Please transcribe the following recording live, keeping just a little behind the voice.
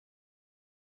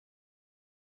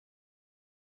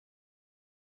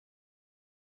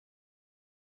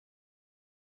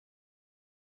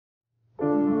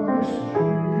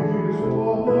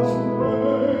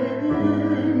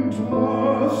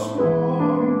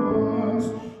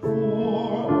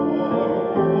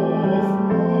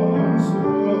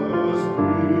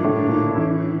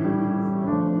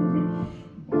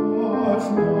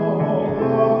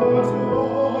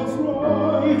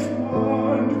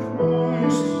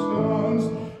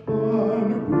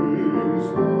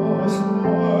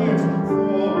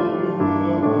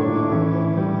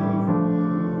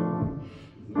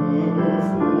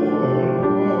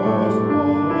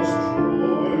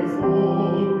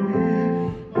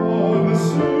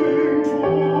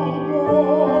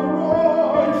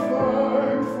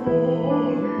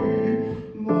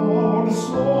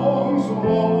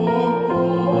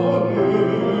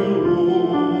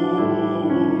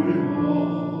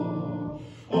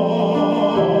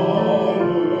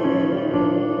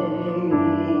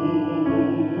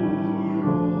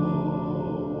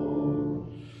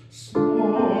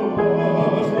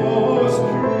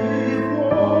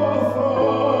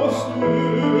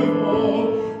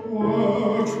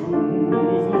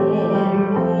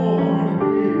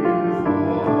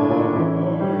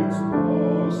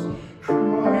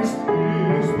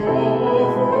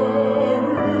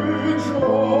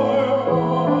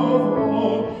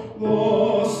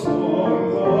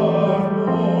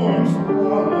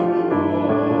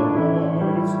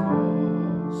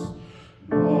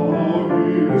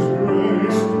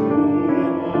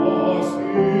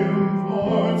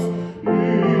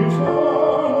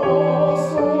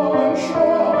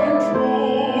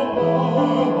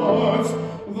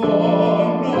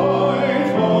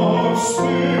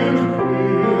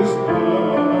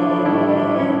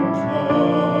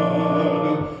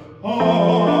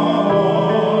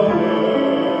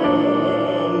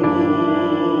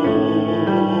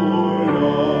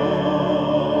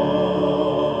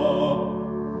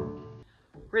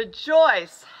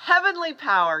Rejoice, heavenly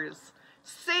powers,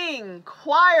 sing,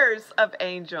 choirs of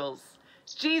angels,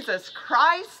 Jesus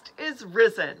Christ is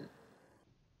risen.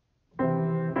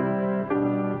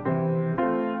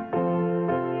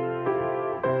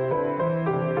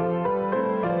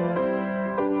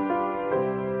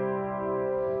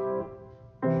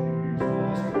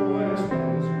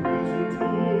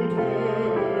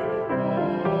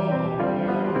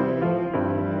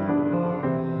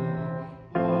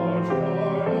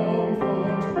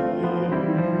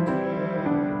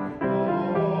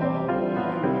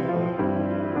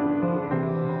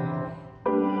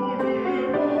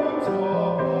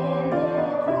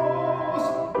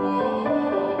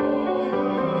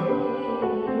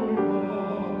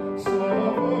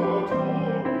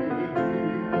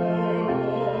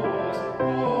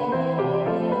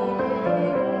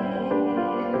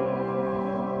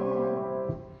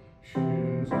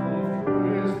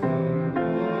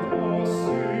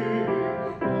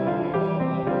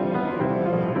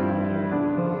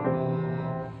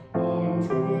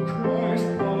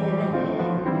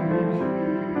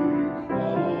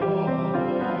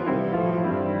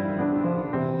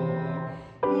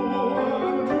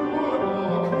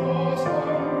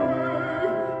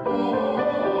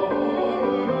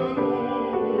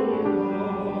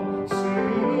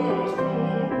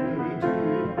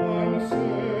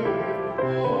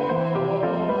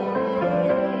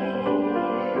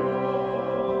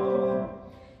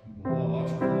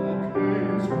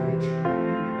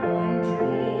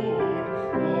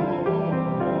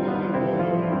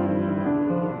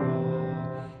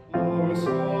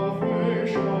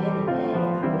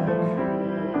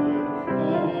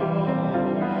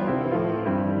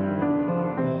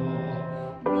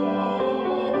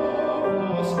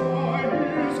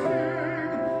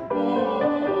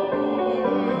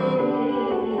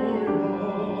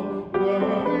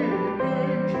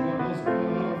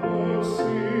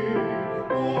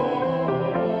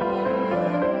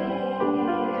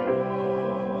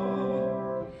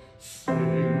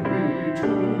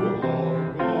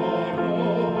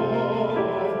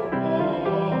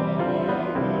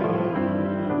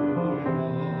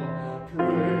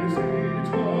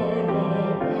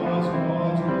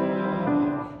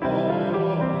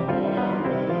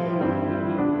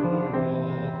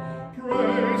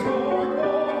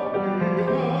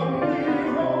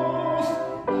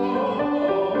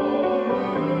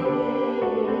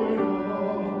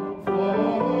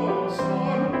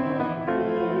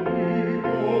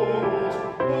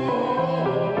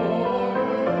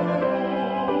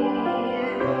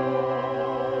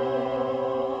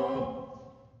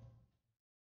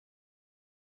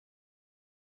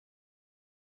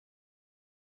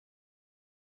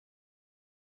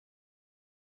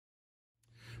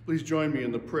 Please join me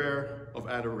in the prayer of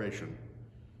adoration.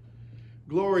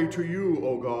 Glory to you,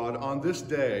 O God, on this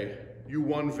day you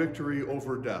won victory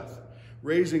over death,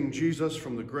 raising Jesus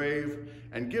from the grave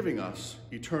and giving us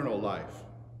eternal life.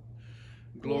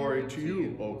 Glory to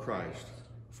you, O Christ.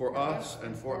 For us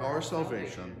and for our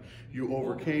salvation, you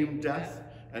overcame death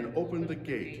and opened the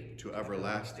gate to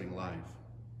everlasting life.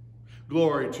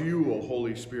 Glory to you, O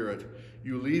Holy Spirit.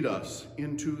 You lead us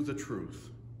into the truth.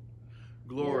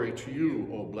 Glory to you,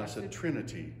 O blessed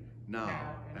Trinity,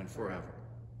 now and forever.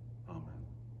 Amen.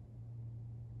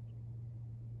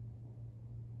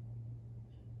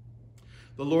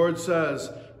 The Lord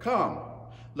says, "Come,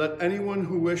 let anyone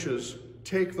who wishes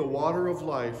take the water of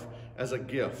life as a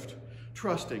gift.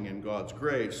 Trusting in God's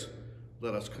grace,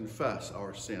 let us confess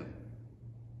our sin."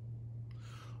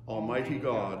 Almighty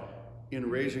God, in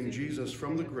raising Jesus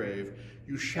from the grave,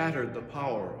 you shattered the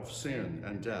power of sin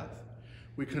and death.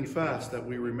 We confess that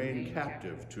we remain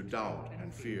captive to doubt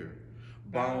and fear,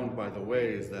 bound by the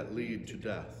ways that lead to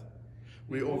death.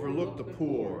 We overlook the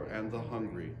poor and the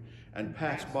hungry, and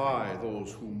pass by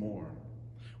those who mourn.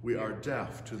 We are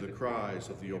deaf to the cries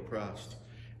of the oppressed,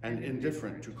 and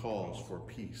indifferent to calls for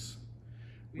peace.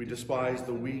 We despise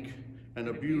the weak and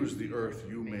abuse the earth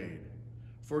you made.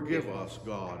 Forgive us,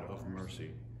 God of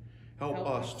mercy. Help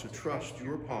us to trust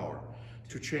your power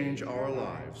to change our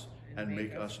lives and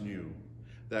make us new,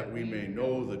 that we may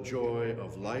know the joy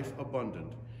of life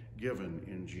abundant given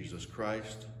in Jesus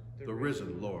Christ, the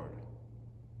risen Lord.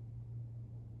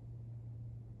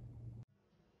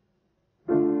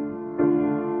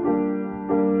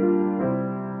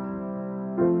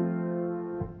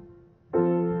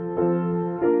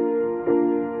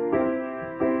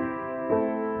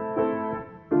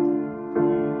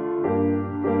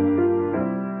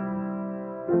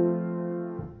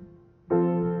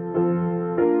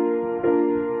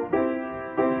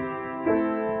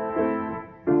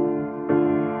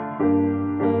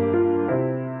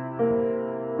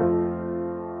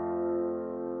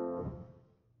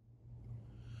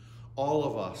 All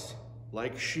of us,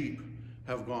 like sheep,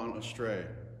 have gone astray,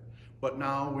 but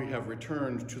now we have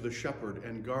returned to the shepherd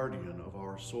and guardian of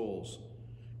our souls.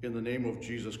 In the name of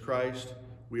Jesus Christ,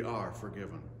 we are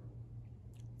forgiven.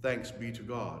 Thanks be to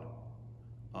God.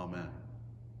 Amen.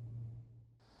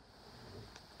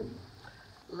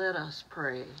 Let us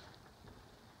pray.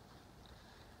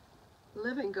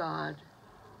 Living God,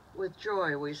 with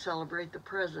joy we celebrate the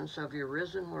presence of your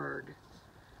risen word.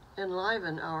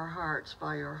 Enliven our hearts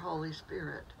by your Holy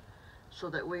Spirit, so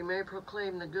that we may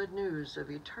proclaim the good news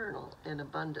of eternal and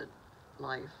abundant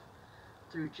life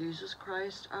through Jesus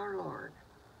Christ our Lord.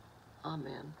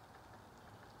 Amen.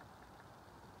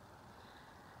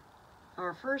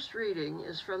 Our first reading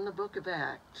is from the book of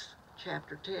Acts,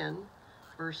 chapter 10,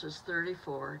 verses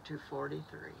 34 to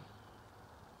 43.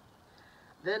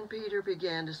 Then Peter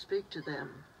began to speak to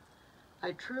them.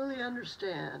 I truly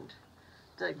understand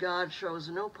that God shows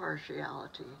no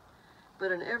partiality,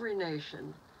 but in every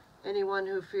nation, anyone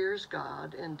who fears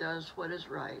God and does what is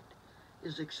right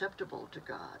is acceptable to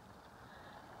God.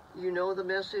 You know the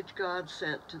message God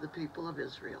sent to the people of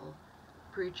Israel,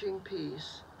 preaching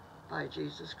peace by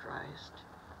Jesus Christ.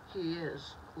 He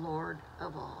is Lord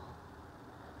of all.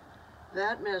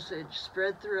 That message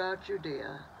spread throughout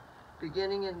Judea,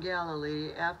 beginning in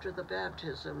Galilee after the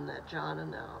baptism that John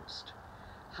announced,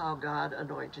 how God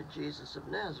anointed Jesus of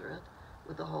Nazareth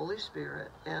with the Holy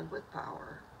Spirit and with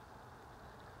power,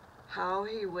 how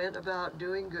he went about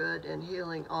doing good and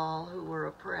healing all who were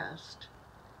oppressed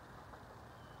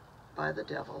by the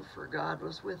devil, for God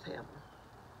was with him.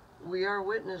 We are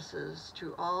witnesses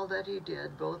to all that he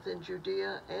did, both in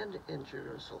Judea and in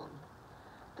Jerusalem.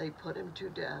 They put him to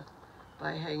death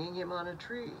by hanging him on a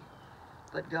tree,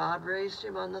 but God raised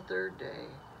him on the third day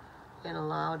and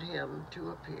allowed him to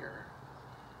appear,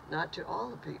 not to all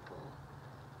the people,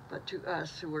 but to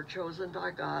us who were chosen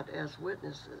by God as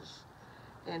witnesses,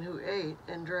 and who ate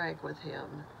and drank with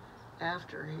him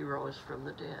after he rose from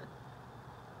the dead.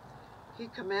 He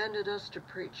commanded us to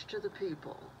preach to the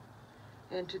people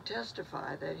and to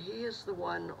testify that he is the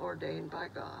one ordained by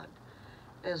God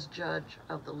as judge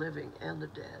of the living and the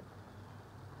dead.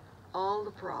 All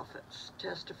the prophets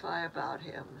testify about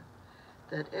him,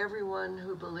 that everyone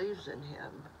who believes in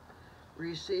him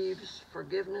receives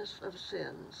forgiveness of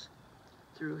sins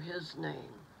through his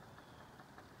name.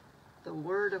 The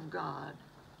word of God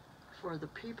for the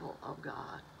people of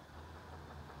God.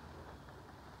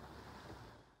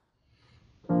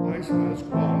 Ice has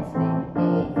come from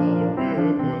all the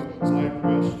rivers,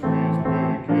 cypress trees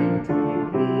begin to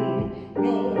bloom.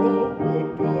 Now the wood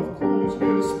dove cools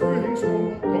his springs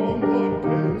home from the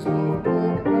days of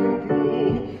dark and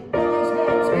gloom. As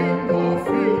hearts in the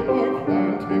field are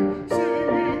planting,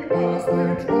 singing as they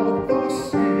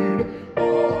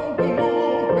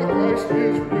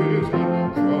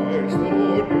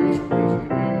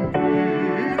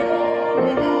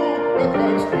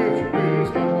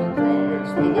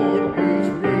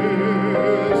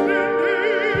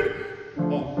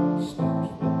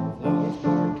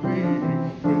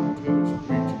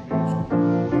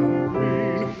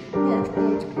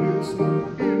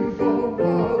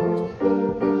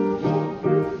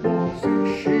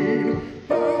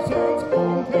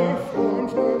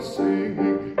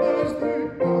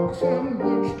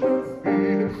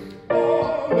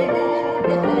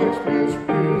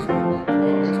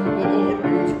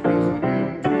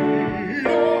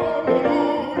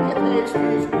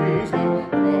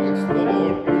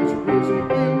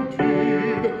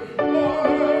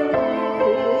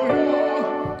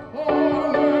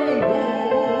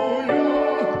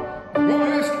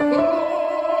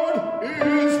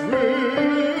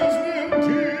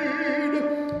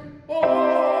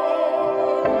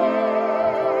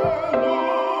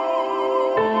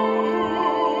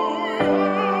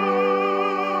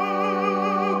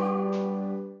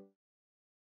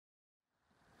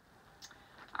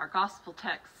Our gospel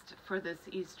text for this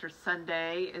Easter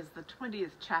Sunday is the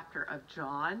 20th chapter of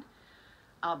John.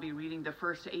 I'll be reading the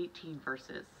first 18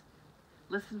 verses.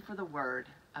 Listen for the word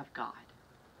of God.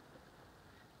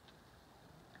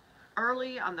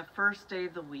 Early on the first day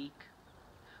of the week,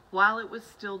 while it was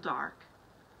still dark,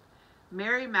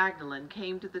 Mary Magdalene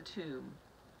came to the tomb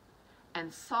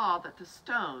and saw that the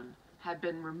stone had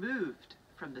been removed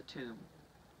from the tomb.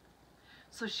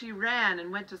 So she ran and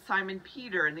went to Simon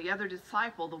Peter and the other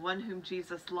disciple, the one whom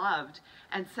Jesus loved,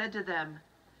 and said to them,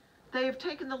 "They have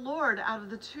taken the Lord out of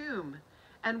the tomb,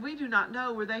 and we do not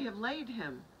know where they have laid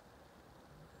him."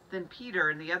 Then Peter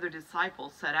and the other disciple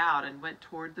set out and went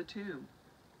toward the tomb.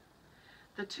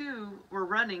 The two were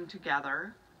running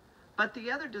together, but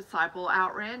the other disciple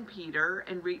outran Peter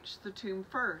and reached the tomb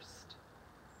first.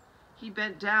 He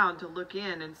bent down to look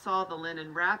in and saw the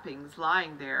linen wrappings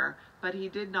lying there, but he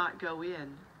did not go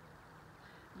in.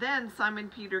 Then Simon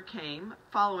Peter came,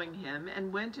 following him,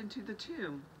 and went into the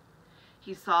tomb.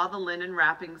 He saw the linen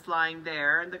wrappings lying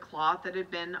there, and the cloth that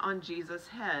had been on Jesus'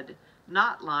 head,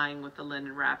 not lying with the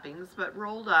linen wrappings, but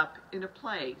rolled up in a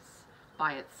place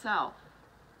by itself.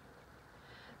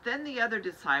 Then the other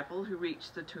disciple, who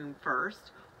reached the tomb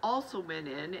first, also went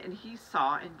in, and he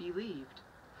saw and believed.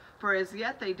 For as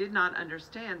yet they did not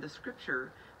understand the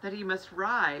scripture that he must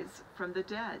rise from the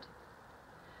dead.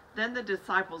 Then the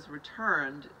disciples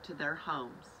returned to their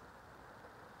homes.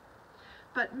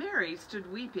 But Mary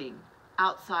stood weeping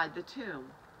outside the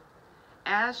tomb.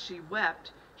 As she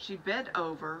wept, she bent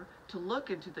over to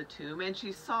look into the tomb, and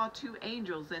she saw two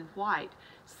angels in white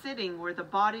sitting where the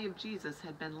body of Jesus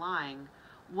had been lying,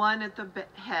 one at the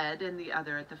head and the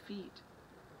other at the feet.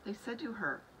 They said to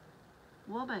her,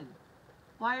 "Woman,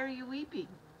 why are you weeping?"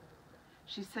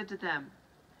 She said to them,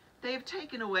 "They have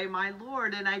taken away my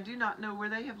Lord, and I do not know where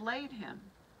they have laid him."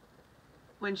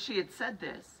 When she had said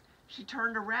this, she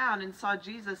turned around and saw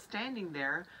Jesus standing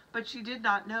there, but she did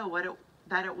not know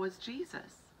that it was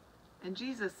Jesus. And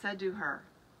Jesus said to her,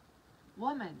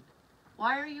 "Woman,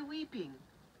 why are you weeping?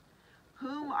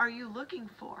 Whom are you looking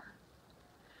for?"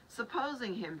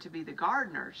 Supposing him to be the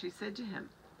gardener, she said to him,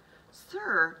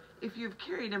 "Sir, if you have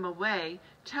carried him away,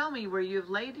 tell me where you have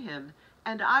laid him,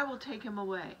 and I will take him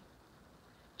away."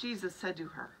 Jesus said to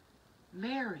her,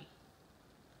 "Mary."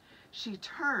 She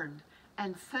turned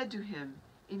and said to him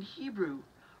in Hebrew,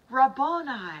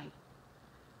 "Rabboni,"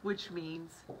 which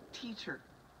means teacher.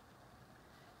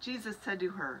 Jesus said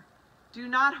to her, "Do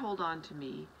not hold on to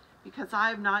me, because I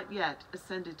have not yet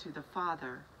ascended to the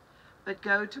Father, but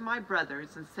go to my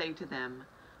brothers and say to them,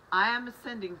 I am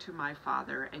ascending to my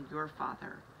Father and your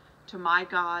Father, to my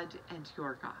God and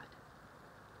your God."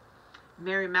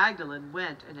 Mary Magdalene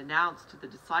went and announced to the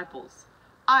disciples,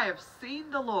 "I have seen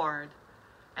the Lord,"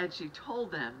 and she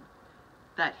told them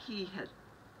that he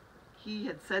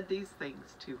had said these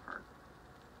things to her.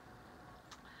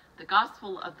 The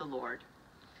Gospel of the Lord.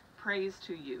 Praise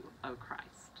to you, O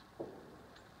Christ.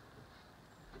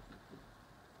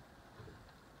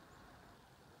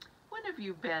 When have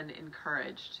you been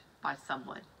encouraged by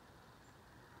someone?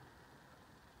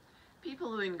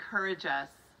 People who encourage us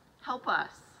help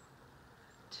us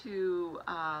to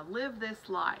live this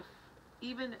life,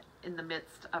 even in the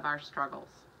midst of our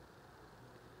struggles.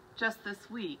 Just this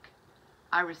week,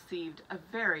 I received a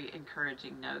very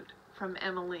encouraging note from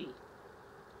Emily.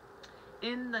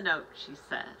 In the note, she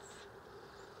says,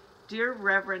 "Dear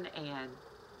Reverend Anne,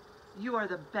 you are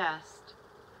the best.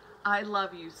 I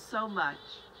love you so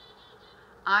much.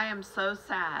 I am so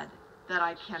sad that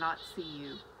I cannot see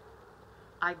you.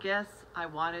 I guess I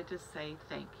wanted to say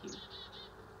thank you.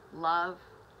 Love,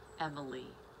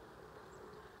 Emily."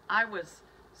 I was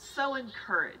so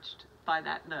encouraged by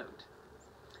that note.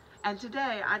 And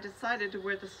today I decided to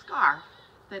wear the scarf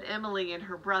that Emily and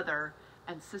her brother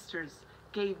and sisters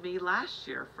gave me last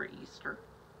year for Easter.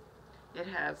 It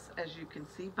has, as you can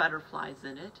see, butterflies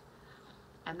in it,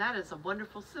 and that is a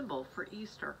wonderful symbol for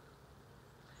Easter.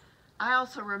 I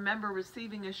also remember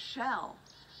receiving a shell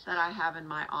that I have in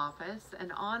my office,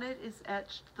 and on it is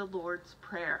etched the Lord's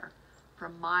Prayer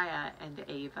from Maya and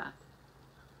Ava.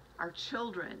 Our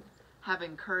children have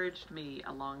encouraged me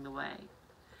along the way,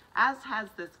 as has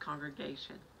this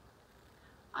congregation.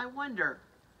 I wonder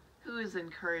who has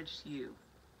encouraged you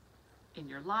in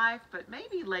your life, but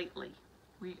maybe lately.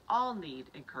 We all need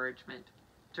encouragement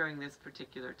during this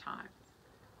particular time.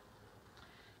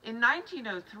 In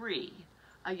 1903,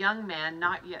 a young man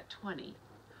not yet 20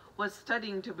 was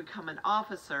studying to become an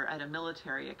officer at a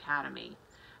military academy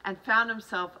and found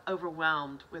himself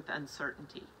overwhelmed with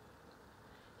uncertainty.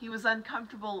 He was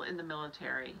uncomfortable in the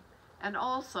military and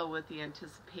also with the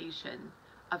anticipation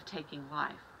of taking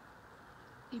life.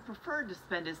 He preferred to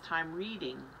spend his time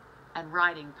reading and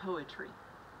writing poetry.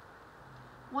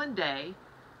 One day,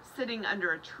 sitting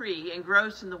under a tree,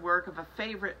 engrossed in the work of a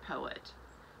favorite poet,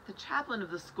 the chaplain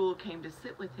of the school came to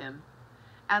sit with him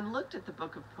and looked at the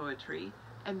book of poetry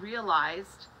and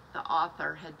realized the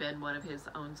author had been one of his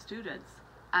own students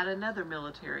at another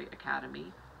military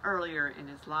academy earlier in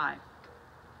his life.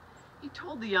 He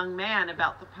told the young man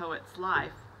about the poet's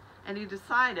life, and he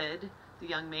decided, the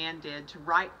young man did, to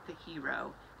write the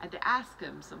hero and to ask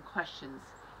him some questions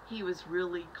he was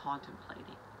really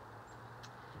contemplating.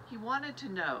 He wanted to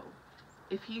know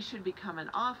if he should become an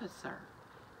officer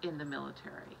in the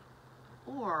military,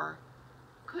 or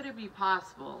could it be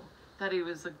possible that he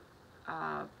was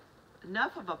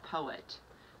enough of a poet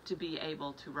to be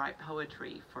able to write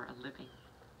poetry for a living.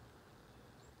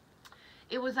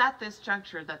 It was at this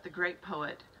juncture that the great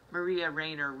poet Maria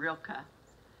Rainer Rilke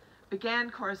began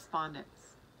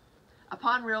correspondence.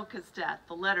 Upon Rilke's death,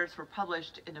 the letters were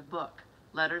published in a book,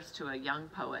 Letters to a Young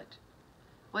Poet.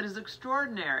 What is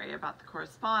extraordinary about the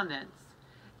correspondence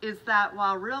is that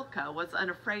while Rilke was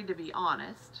unafraid to be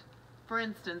honest, for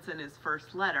instance, in his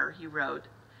first letter he wrote,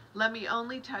 "Let me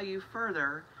only tell you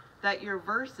further that your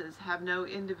verses have no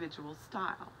individual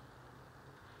style."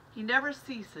 He never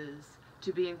ceases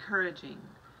to be encouraging,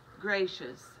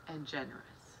 gracious, and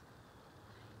generous.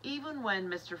 Even when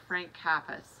Mr. Frank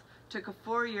Capus took a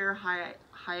 4-year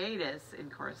hiatus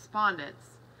in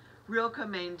correspondence, Rilke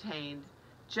maintained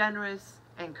generous,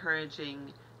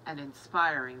 encouraging, and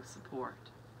inspiring support.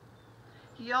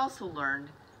 He also learned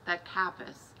that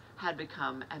Capus had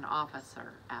become an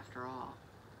officer after all.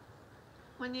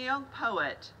 What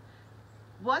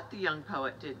the young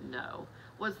poet didn't know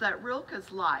was that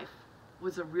Rilke's life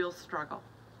was a real struggle.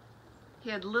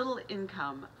 He had little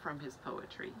income from his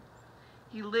poetry.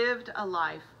 He lived a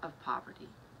life of poverty.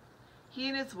 He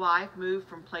and his wife moved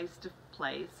from place to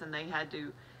place, and they had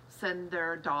to send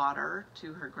their daughter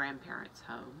to her grandparents'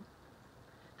 home.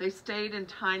 They stayed in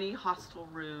tiny hostel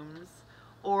rooms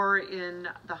or in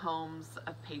the homes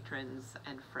of patrons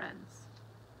and friends.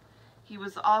 He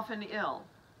was often ill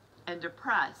and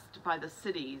depressed by the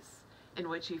cities in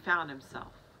which he found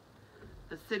himself.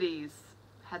 The cities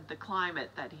had the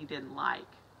climate that he didn't like,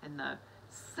 and the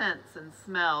scents and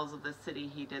smells of the city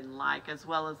he didn't like, as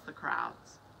well as the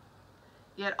crowds.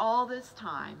 Yet all this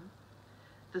time,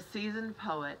 the seasoned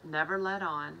poet never let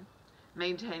on,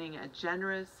 maintaining a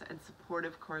generous and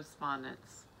supportive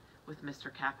correspondence with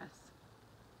Mr. Capus.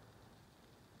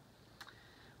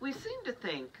 We seem to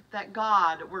think that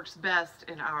God works best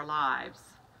in our lives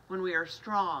when we are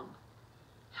strong,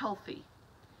 healthy,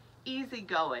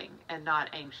 easygoing, and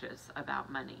not anxious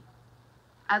about money,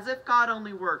 as if God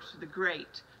only works for the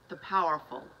great, the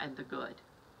powerful, and the good.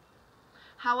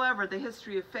 However, the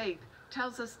history of faith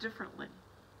tells us differently.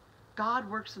 God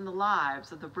works in the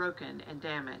lives of the broken and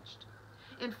damaged.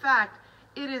 In fact,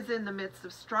 it is in the midst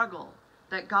of struggle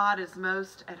that God is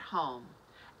most at home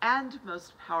and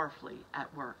most powerfully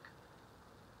at work.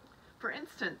 For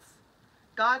instance,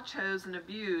 God chose an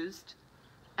abused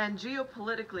and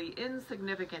geopolitically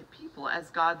insignificant people as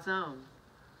God's own,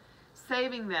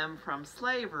 saving them from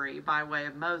slavery by way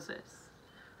of Moses,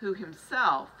 who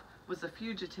himself was a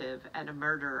fugitive and a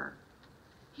murderer.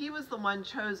 He was the one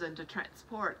chosen to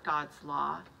transport God's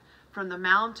law from the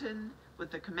mountain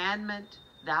with the commandment,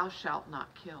 "Thou shalt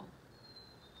not kill."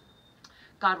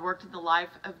 God worked in the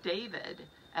life of David,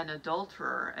 an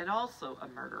adulterer and also a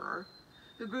murderer,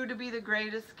 who grew to be the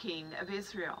greatest king of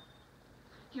Israel.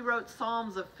 He wrote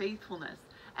psalms of faithfulness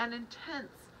and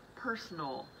intense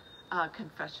personal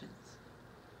confessions.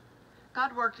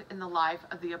 God worked in the life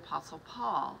of the Apostle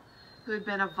Paul, who had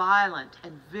been a violent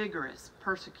and vigorous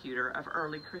persecutor of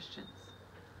early Christians.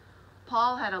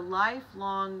 Paul had a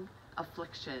lifelong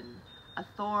affliction, a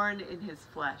thorn in his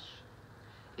flesh.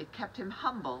 It kept him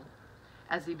humble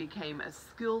as he became a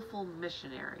skillful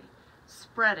missionary,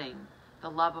 spreading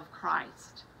the love of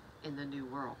Christ in the New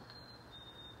World.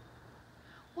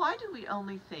 Why do we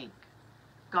only think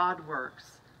God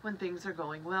works when things are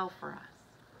going well for us?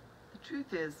 The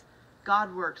truth is,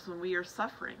 God works when we are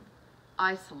suffering,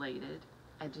 isolated,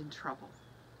 and in trouble.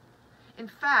 In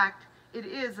fact, it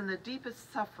is in the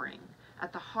deepest suffering,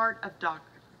 at the heart of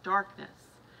darkness,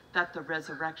 that the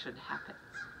resurrection happens.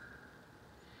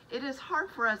 It is hard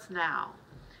for us now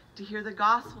to hear the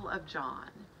Gospel of John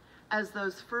as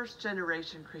those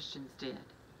first-generation Christians did,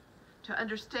 to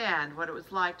understand what it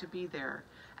was like to be there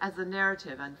as the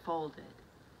narrative unfolded.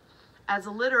 As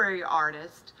a literary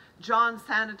artist, John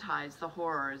sanitized the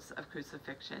horrors of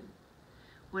crucifixion.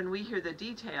 When we hear the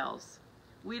details,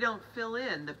 we don't fill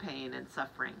in the pain and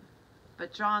suffering,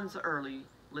 but John's early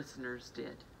listeners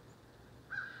did.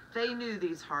 They knew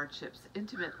these hardships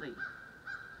intimately.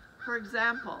 For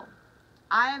example,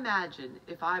 I imagine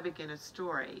if I begin a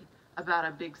story about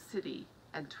a big city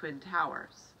and twin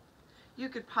towers, you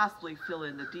could possibly fill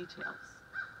in the details.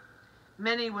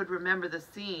 Many would remember the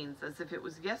scenes as if it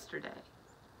was yesterday.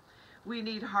 We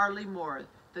need hardly more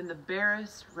than the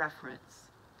barest reference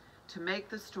to make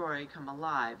the story come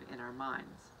alive in our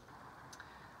minds.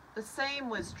 The same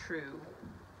was true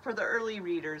for the early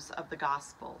readers of the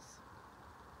Gospels.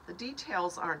 The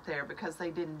details aren't there because they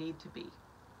didn't need to be.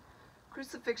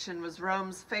 Crucifixion was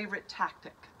Rome's favorite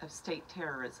tactic of state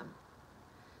terrorism.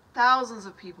 Thousands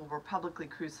of people were publicly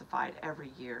crucified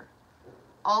every year.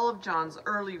 All of John's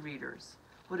early readers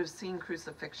would have seen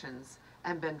crucifixions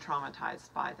and been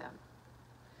traumatized by them.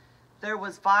 There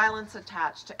was violence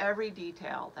attached to every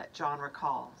detail that John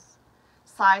recalls.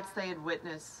 Sights they had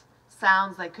witnessed,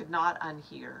 sounds they could not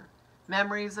unhear,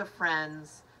 memories of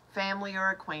friends, family or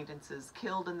acquaintances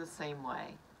killed in the same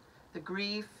way, the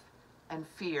grief and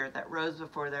fear that rose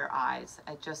before their eyes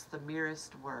at just the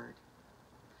merest word.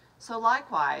 So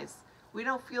likewise, we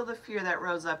don't feel the fear that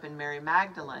rose up in Mary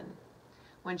Magdalene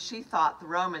when she thought the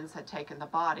Romans had taken the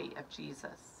body of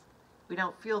Jesus. We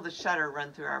don't feel the shudder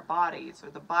run through our bodies or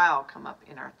the bile come up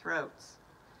in our throats.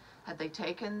 Had they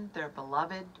taken their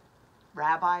beloved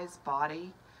rabbi's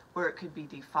body where it could be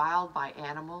defiled by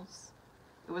animals?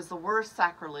 It was the worst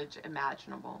sacrilege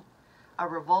imaginable, a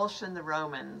revulsion the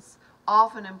Romans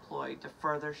often employed to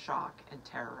further shock and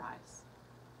terrorize.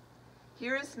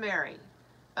 Here is Mary,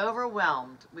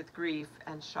 overwhelmed with grief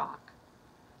and shock,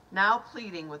 now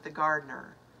pleading with the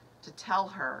gardener to tell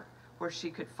her where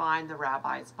she could find the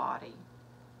rabbi's body.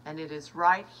 And it is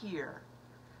right here,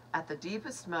 at the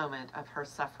deepest moment of her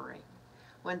suffering,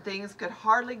 when things could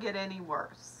hardly get any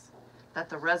worse, that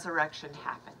the resurrection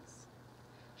happens.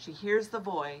 She hears the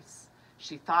voice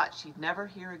she thought she'd never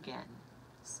hear again,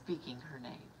 speaking her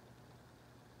name.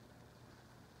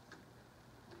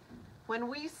 When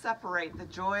we separate the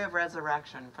joy of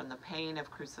resurrection from the pain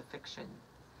of crucifixion,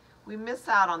 we miss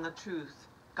out on the truth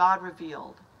God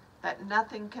revealed, that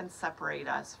nothing can separate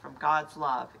us from God's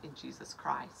love in Jesus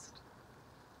Christ.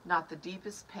 Not the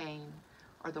deepest pain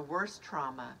or the worst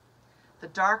trauma, the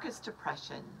darkest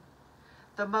depression,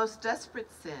 the most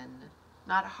desperate sin,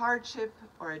 not hardship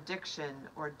or addiction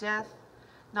or death,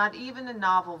 not even a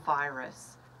novel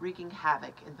virus wreaking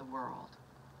havoc in the world.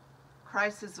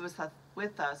 Christ is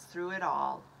with us through it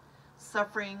all.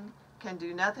 Suffering can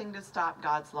do nothing to stop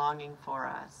God's longing for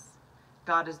us.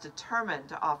 God is determined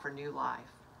to offer new life,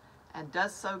 and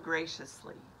does so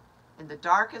graciously in the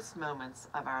darkest moments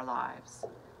of our lives.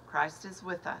 Christ is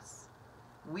with us,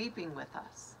 weeping with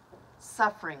us,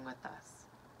 suffering with us,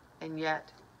 and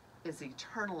yet is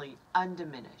eternally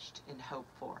undiminished in hope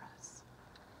for us.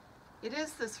 It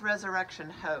is this resurrection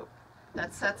hope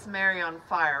that sets Mary on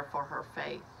fire for her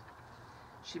faith.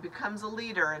 She becomes a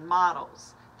leader and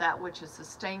models that which has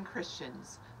sustained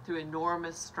Christians through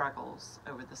enormous struggles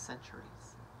over the centuries.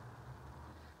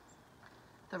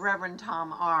 The Reverend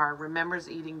Tom R. remembers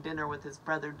eating dinner with his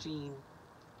brother Gene.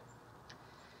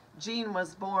 Gene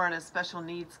was born a special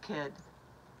needs kid.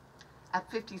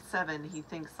 At 57, he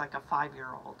thinks like a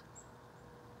 5-year-old.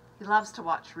 He loves to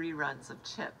watch reruns of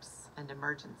Chips and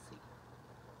Emergency.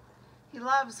 He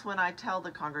loves when I tell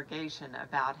the congregation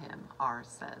about him, R.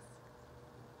 says.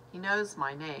 He knows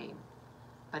my name,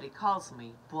 but he calls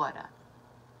me Buddha.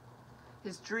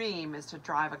 His dream is to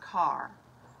drive a car.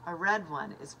 A red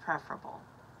one is preferable.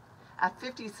 At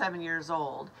 57 years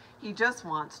old, he just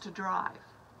wants to drive.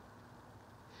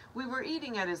 We were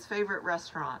eating at his favorite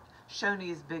restaurant,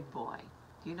 Shoney's Big Boy.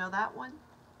 Do you know that one?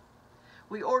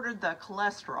 We ordered the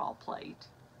cholesterol plate.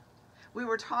 We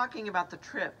were talking about the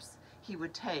trips he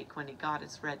would take when he got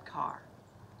his red car.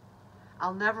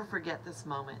 I'll never forget this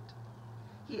moment.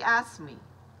 He asked me,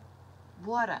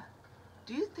 "Buddha,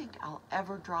 do you think I'll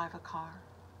ever drive a car?"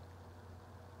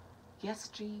 "Yes,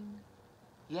 Gene.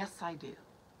 Yes, I do."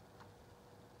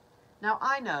 Now,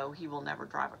 I know he will never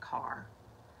drive a car,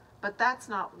 but that's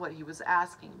not what he was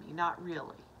asking me, not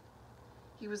really.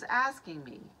 He was asking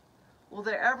me, will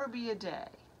there ever be a day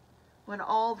when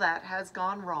all that has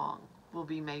gone wrong will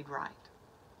be made right?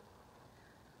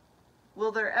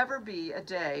 Will there ever be a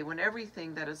day when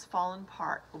everything that has fallen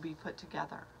apart will be put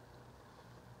together?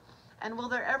 And will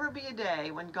there ever be a day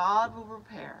when God will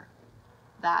repair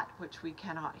that which we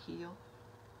cannot heal?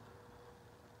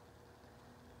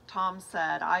 Tom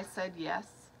said, I said yes.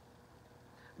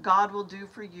 God will do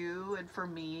for you and for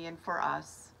me and for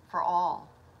us, for all.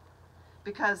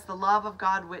 Because the love of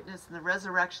God witnessed in the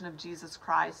resurrection of Jesus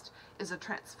Christ is a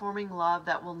transforming love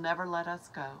that will never let us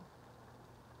go.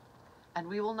 And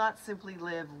we will not simply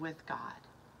live with God.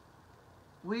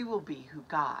 We will be who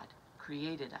God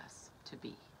created us to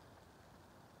be.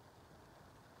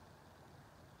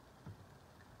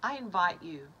 I invite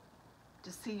you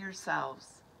to see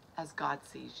yourselves as God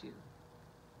sees you.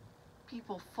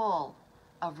 People full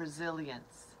of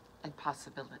resilience and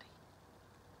possibility.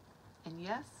 And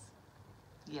yes,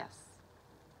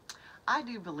 I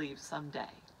do believe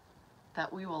someday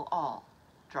that we will all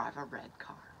drive a red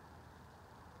car.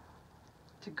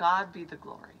 To God be the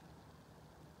glory.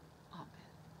 Amen.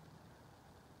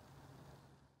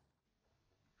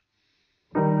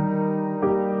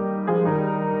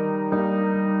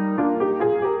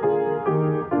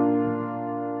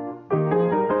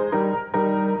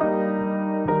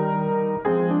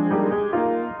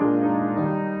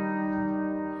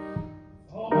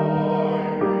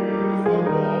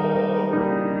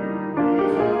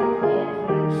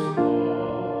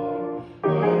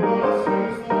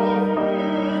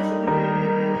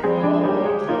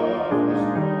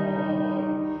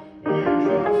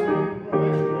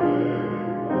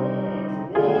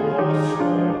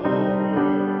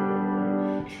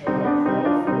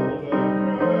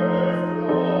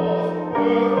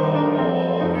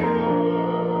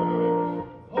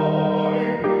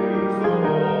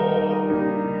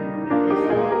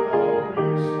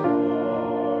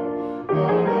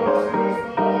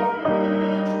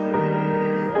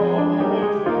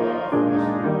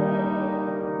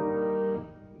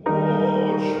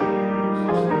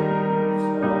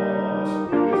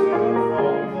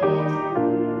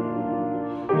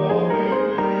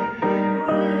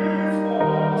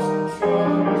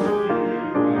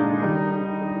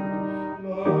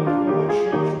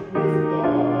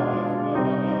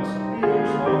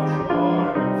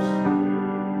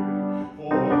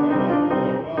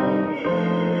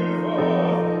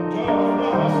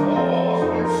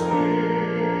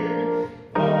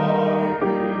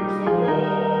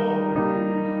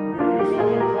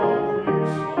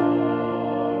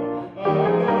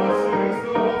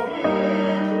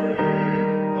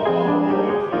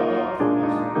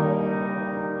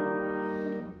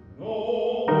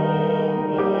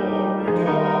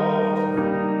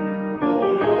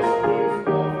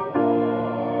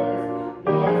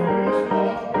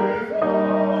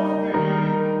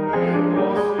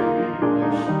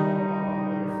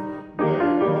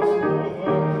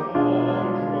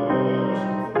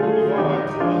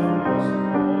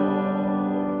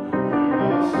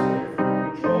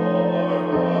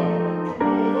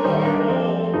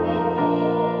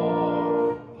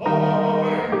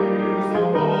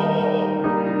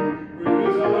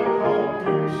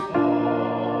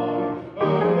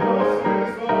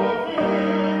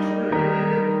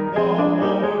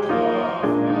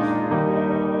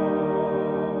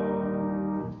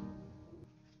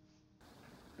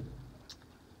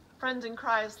 Friends in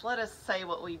Christ, let us say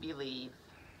what we believe.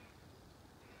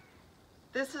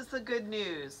 This is the good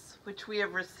news which we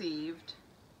have received,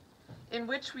 in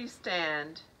which we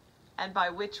stand, and by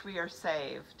which we are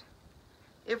saved,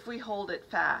 if we hold it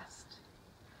fast,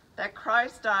 that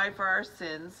Christ died for our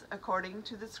sins according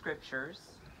to the Scriptures,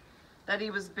 that he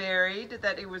was buried,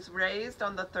 that he was raised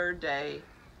on the third day,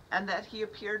 and that he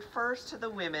appeared first to the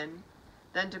women,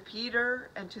 then to Peter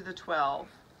and to the 12,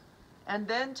 and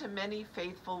then to many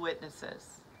faithful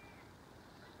witnesses.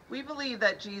 We believe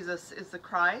that Jesus is the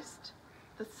Christ,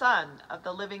 the Son of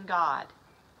the living God.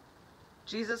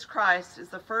 Jesus Christ is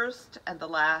the first and the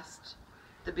last,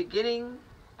 the beginning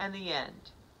and the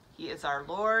end. He is our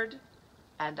Lord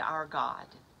and our God.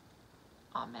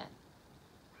 Amen.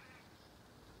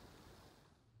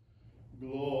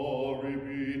 Glory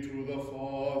be to the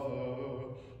Father,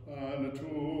 and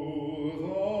to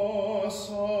the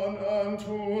Son, and to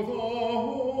the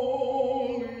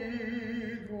Holy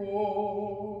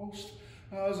Ghost,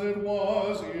 as it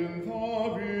was in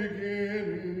the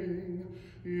beginning,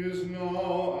 is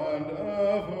now, and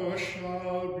ever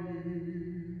shall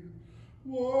be,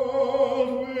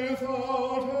 world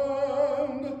without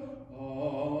end.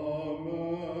 Amen.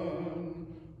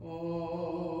 Amen.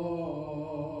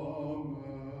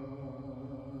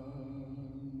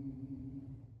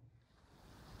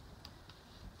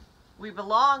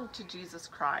 belong to Jesus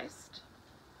Christ.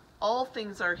 All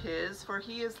things are his, for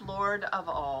he is Lord of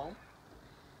all.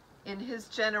 In his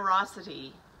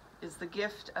generosity is the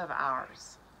gift of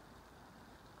ours.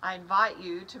 I invite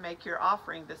you to make your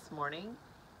offering this morning,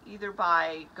 either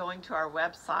by going to our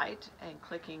website and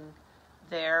clicking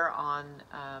there on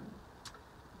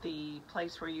the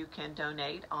place where you can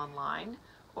donate online,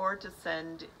 or to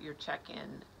send your check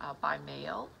in by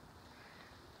mail.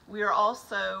 We are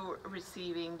also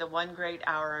receiving the One Great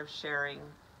Hour of Sharing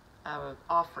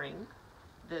offering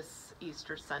this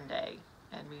Easter Sunday,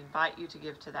 and we invite you to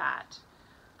give to that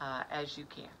as you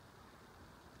can.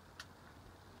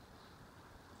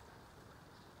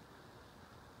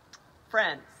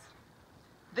 Friends,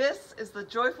 this is the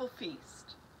joyful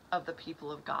feast of the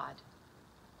people of God.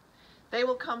 They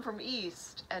will come from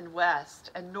east and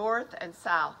west and north and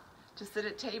south to sit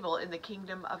at table in the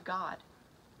kingdom of God.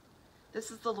 This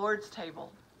is the Lord's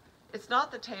table. It's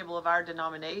not the table of our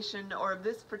denomination or of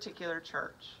this particular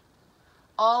church.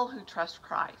 All who trust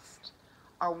Christ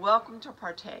are welcome to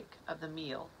partake of the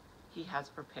meal he has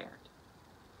prepared.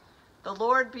 The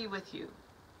Lord be with you.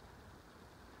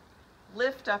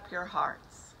 Lift up your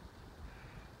hearts.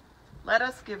 Let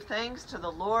us give thanks to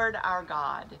the Lord our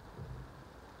God.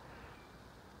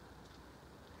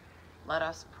 Let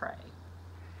us pray.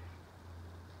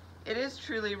 It is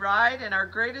truly right and our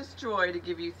greatest joy to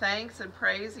give you thanks and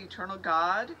praise, eternal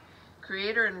God,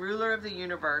 creator and ruler of the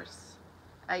universe.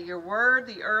 At your word,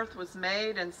 the earth was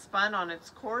made and spun on its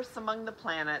course among the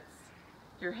planets.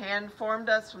 Your hand formed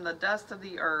us from the dust of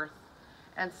the earth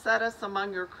and set us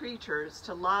among your creatures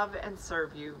to love and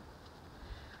serve you.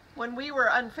 When we were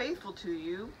unfaithful to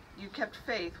you, you kept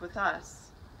faith with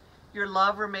us. Your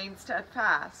love remained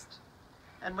steadfast.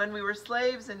 And when we were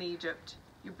slaves in Egypt,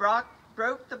 you broke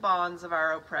the bonds of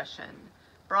our oppression,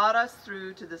 brought us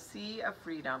through to the sea of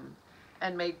freedom,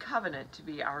 and made covenant to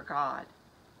be our God.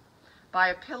 By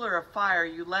a pillar of fire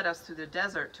you led us through the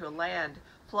desert to a land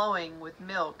flowing with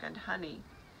milk and honey,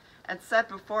 and set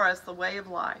before us the way of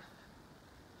life.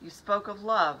 You spoke of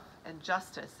love and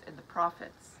justice in the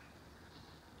prophets.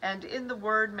 And in the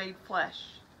Word made flesh,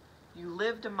 you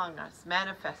lived among us,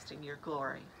 manifesting your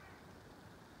glory.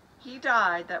 He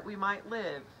died that we might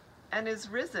live, and is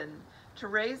risen to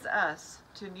raise us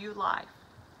to new life.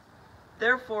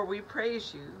 Therefore we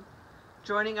praise you,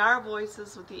 joining our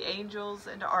voices with the angels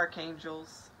and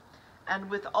archangels, and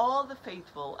with all the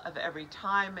faithful of every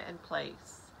time and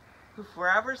place, who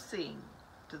forever sing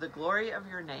to the glory of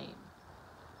your name.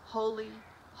 Holy,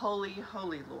 holy,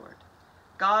 holy Lord,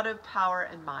 God of power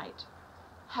and might,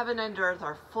 heaven and earth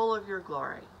are full of your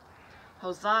glory.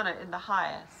 Hosanna in the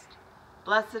highest.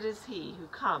 Blessed is he who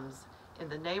comes in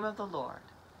the name of the Lord.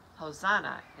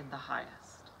 Hosanna in the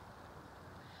highest.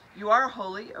 You are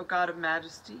holy, O God of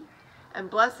majesty,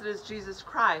 and blessed is Jesus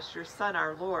Christ, your Son,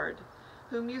 our Lord,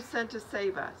 whom you sent to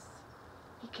save us.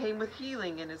 He came with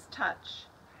healing in his touch,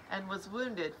 and was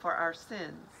wounded for our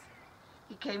sins.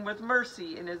 He came with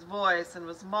mercy in his voice, and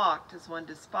was mocked as one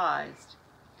despised.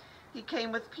 He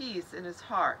came with peace in his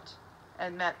heart,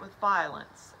 and met with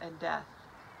violence and death.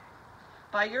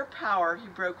 By your power he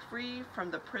broke free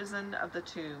from the prison of the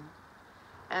tomb,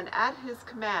 and at his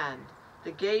command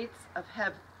the gates of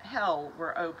hell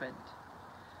were opened.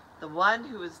 The one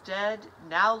who is dead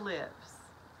now lives.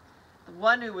 The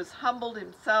one who was humbled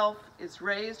himself is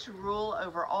raised to rule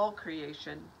over all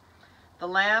creation. The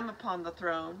Lamb upon the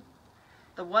throne,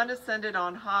 the one ascended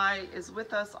on high, is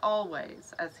with us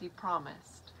always, as he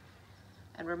promised.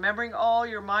 And remembering all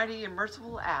your mighty and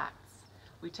merciful acts,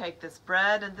 we take this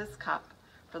bread and this cup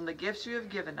from the gifts you have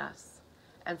given us,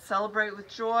 and celebrate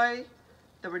with joy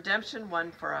the redemption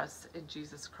won for us in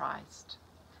Jesus Christ.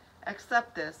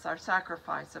 Accept this, our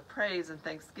sacrifice of praise and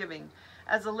thanksgiving,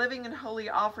 as a living and holy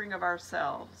offering of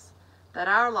ourselves, that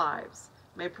our lives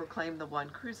may proclaim the one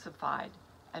crucified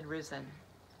and risen.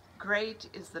 Great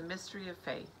is the mystery of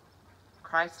faith.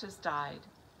 Christ has died.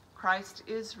 Christ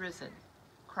is risen.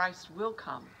 Christ will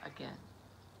come again.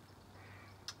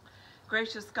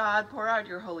 Gracious God, pour out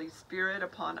your Holy Spirit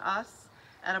upon us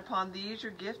and upon these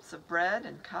your gifts of bread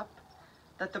and cup,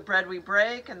 that the bread we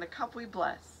break and the cup we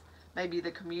bless may be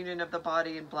the communion of the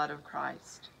body and blood of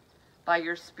Christ. By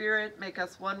your Spirit, make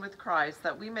us one with Christ,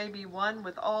 that we may be one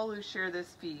with all who share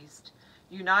this feast,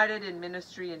 united in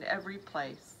ministry in every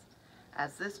place.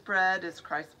 As this bread is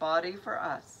Christ's body for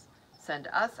us, send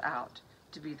us out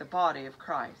to be the body of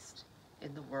Christ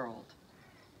in the world.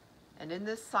 And in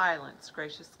this silence,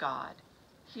 gracious God,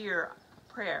 hear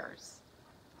the prayers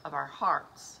of our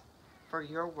hearts for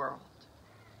your world.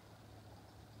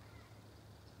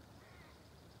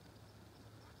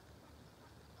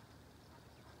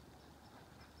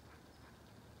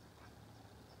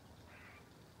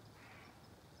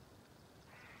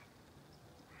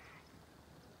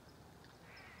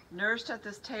 Nourished at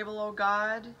this table, O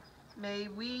God, may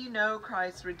we know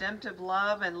Christ's redemptive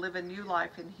love and live a new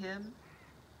life in him.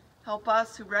 Help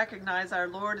us who recognize our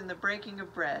Lord in the breaking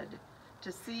of bread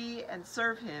to see and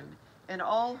serve him in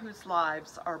all whose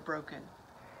lives are broken.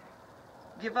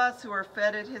 Give us who are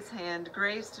fed at his hand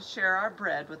grace to share our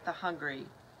bread with the hungry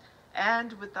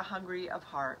and with the hungry of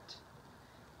heart.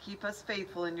 Keep us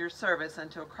faithful in your service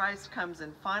until Christ comes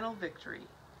in final victory,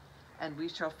 and we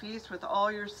shall feast with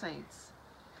all your saints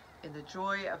in the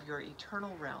joy of your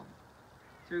eternal realm.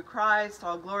 Through Christ,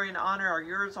 all glory and honor are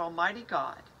yours, Almighty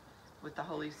God, with the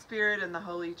Holy Spirit and the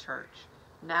Holy Church,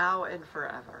 now and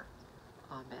forever.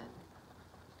 Amen.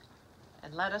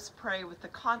 And let us pray with the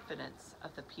confidence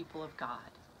of the people of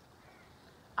God.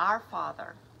 Our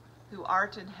Father, who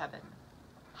art in heaven,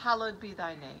 hallowed be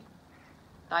thy name.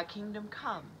 Thy kingdom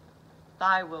come,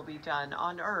 thy will be done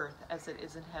on earth as it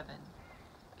is in heaven.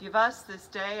 Give us this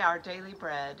day our daily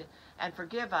bread, and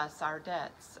forgive us our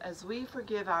debts, as we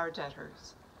forgive our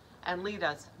debtors. And lead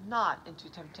us not into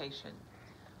temptation,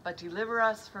 but deliver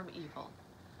us from evil.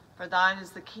 For thine is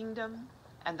the kingdom,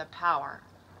 and the power,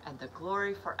 and the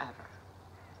glory forever.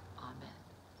 Amen.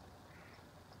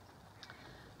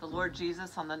 The Lord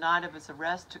Jesus, on the night of his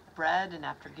arrest, took bread, and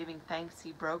after giving thanks,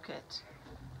 he broke it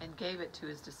and gave it to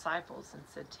his disciples and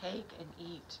said, "Take and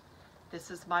eat. This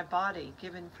is my body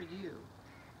given for you.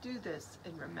 Do this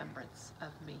in remembrance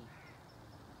of me."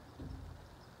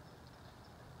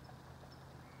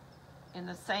 In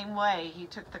the same way, he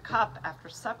took the cup after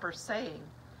supper, saying,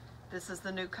 "This is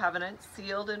the new covenant,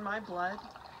 sealed in my blood,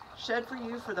 shed for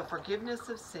you for the forgiveness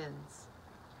of sins.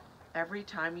 Every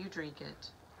time you drink it,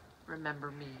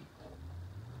 remember me."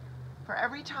 For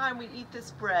every time we eat this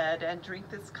bread and drink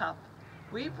this cup,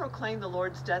 we proclaim the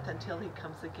Lord's death until he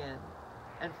comes again.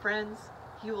 And friends,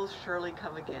 he will surely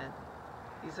come again.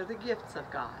 These are the gifts of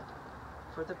God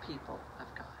for the people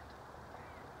of God.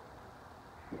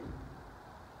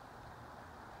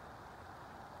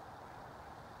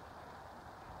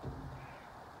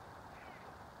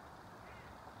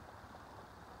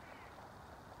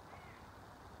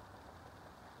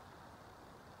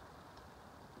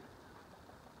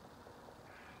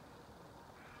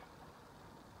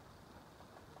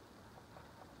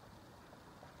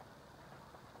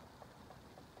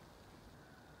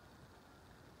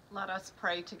 Let us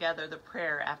pray together the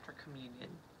prayer after communion.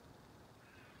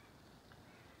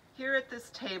 Here at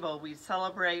this table we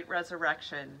celebrate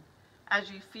resurrection as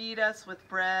you feed us with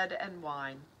bread and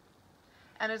wine.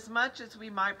 And as much as we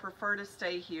might prefer to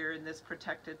stay here in this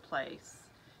protected place,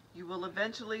 you will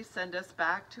eventually send us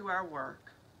back to our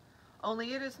work.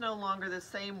 Only it is no longer the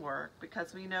same work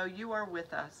because we know you are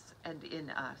with us and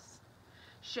in us,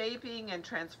 shaping and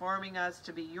transforming us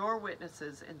to be your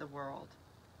witnesses in the world.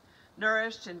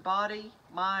 Nourished in body,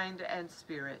 mind, and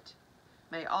spirit,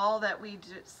 may all that we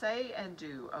say and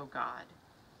do, O God,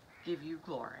 give you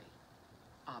glory.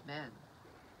 Amen.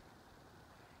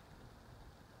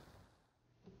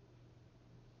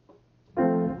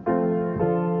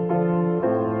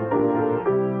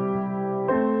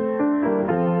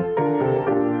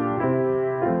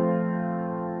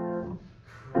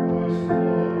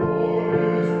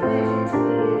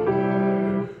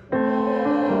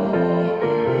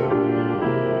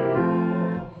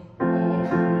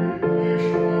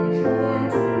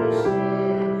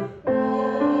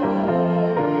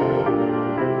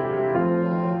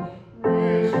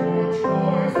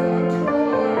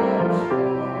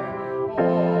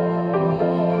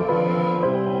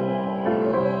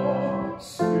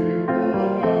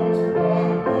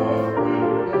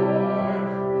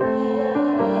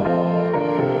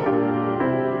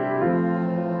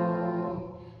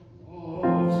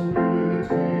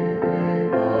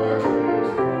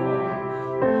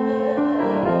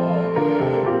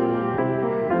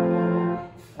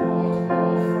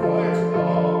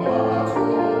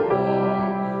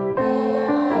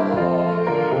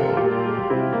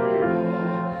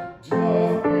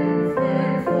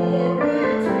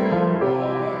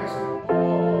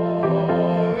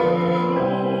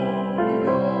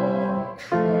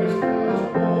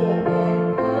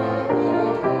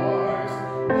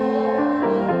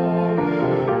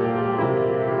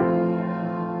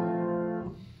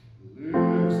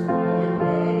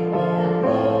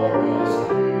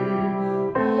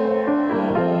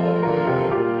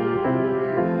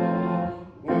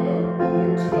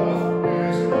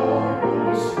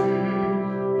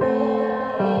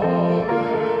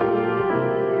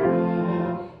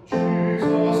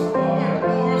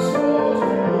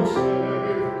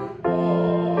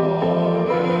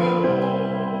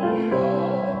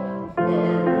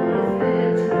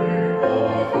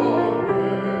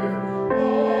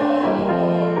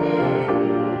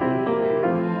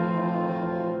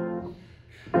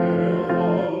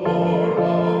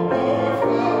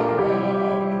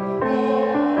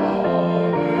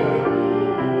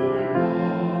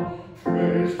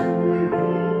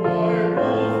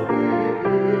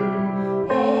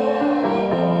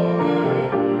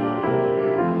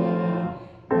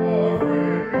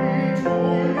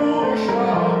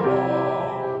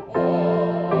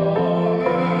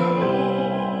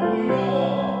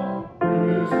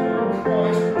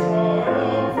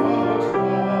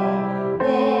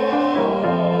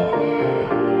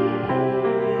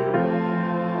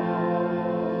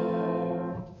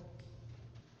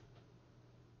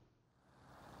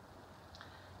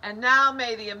 And now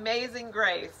may the amazing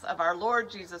grace of our Lord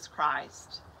Jesus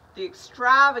Christ, the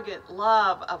extravagant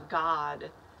love of God,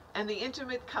 and the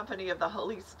intimate company of the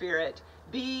Holy Spirit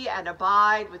be and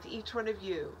abide with each one of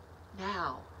you,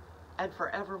 now and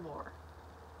forevermore.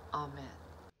 Amen.